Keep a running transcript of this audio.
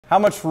How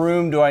much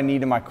room do I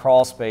need in my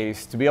crawl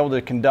space to be able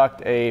to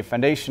conduct a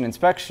foundation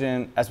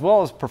inspection as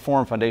well as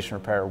perform foundation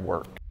repair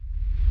work?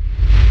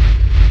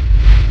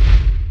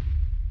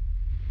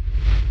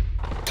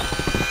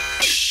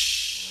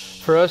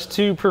 For us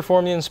to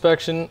perform the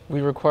inspection,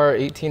 we require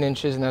 18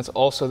 inches, and that's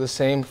also the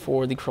same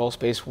for the crawl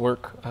space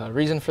work.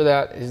 Reason for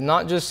that is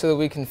not just so that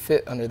we can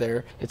fit under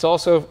there, it's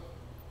also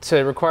to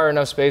require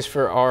enough space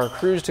for our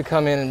crews to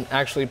come in and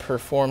actually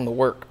perform the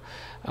work.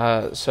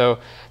 So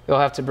they'll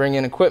have to bring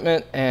in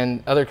equipment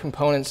and other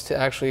components to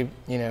actually,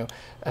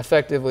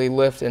 effectively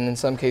lift and in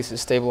some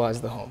cases stabilize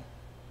the home.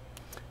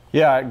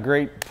 Yeah,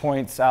 great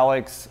points,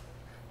 Alex.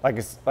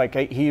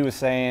 Like he was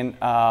saying,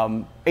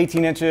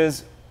 18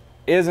 inches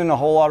isn't a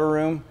whole lot of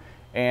room,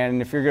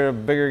 and if you're a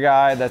bigger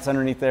guy that's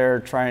underneath there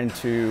trying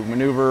to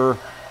maneuver,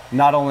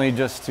 not only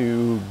just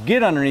to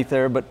get underneath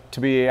there, but to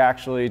be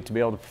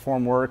able to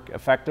perform work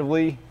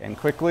effectively and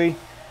quickly,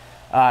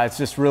 it's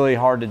just really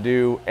hard to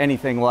do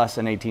anything less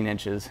than 18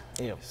 inches.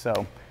 Yep.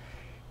 So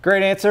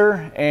great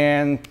answer,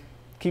 and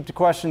keep the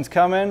questions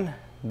coming.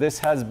 This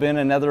has been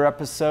another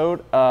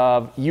episode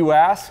of You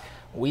Ask,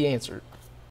 We Answered.